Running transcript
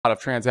of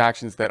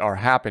transactions that are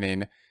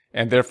happening,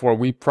 and therefore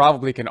we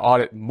probably can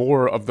audit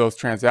more of those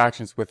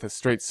transactions with a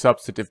straight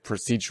substantive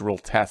procedural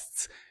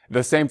tests.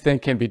 The same thing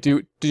can be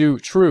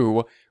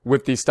true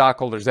with the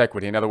stockholders'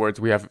 equity. In other words,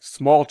 we have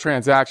small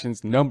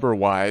transactions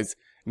number-wise,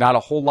 not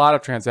a whole lot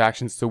of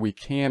transactions, so we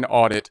can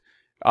audit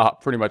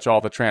pretty much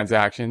all the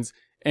transactions.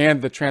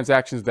 And the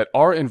transactions that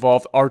are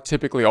involved are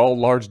typically all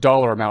large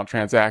dollar amount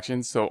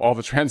transactions. So all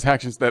the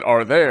transactions that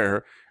are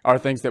there are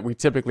things that we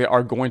typically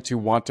are going to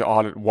want to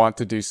audit, want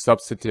to do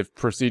substantive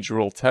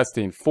procedural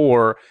testing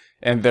for.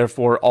 And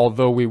therefore,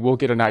 although we will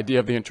get an idea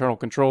of the internal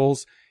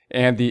controls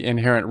and the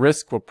inherent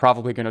risk, we're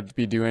probably going to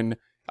be doing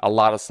a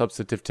lot of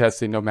substantive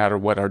testing no matter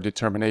what our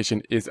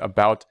determination is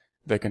about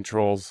the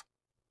controls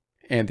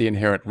and the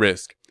inherent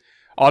risk.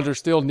 Auditor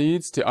still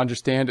needs to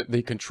understand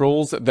the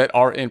controls that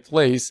are in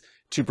place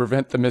to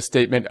prevent the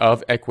misstatement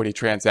of equity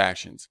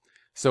transactions.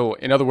 So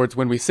in other words,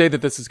 when we say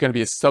that this is going to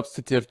be a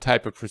substantive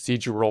type of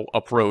procedural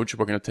approach,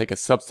 we're going to take a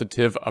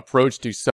substantive approach to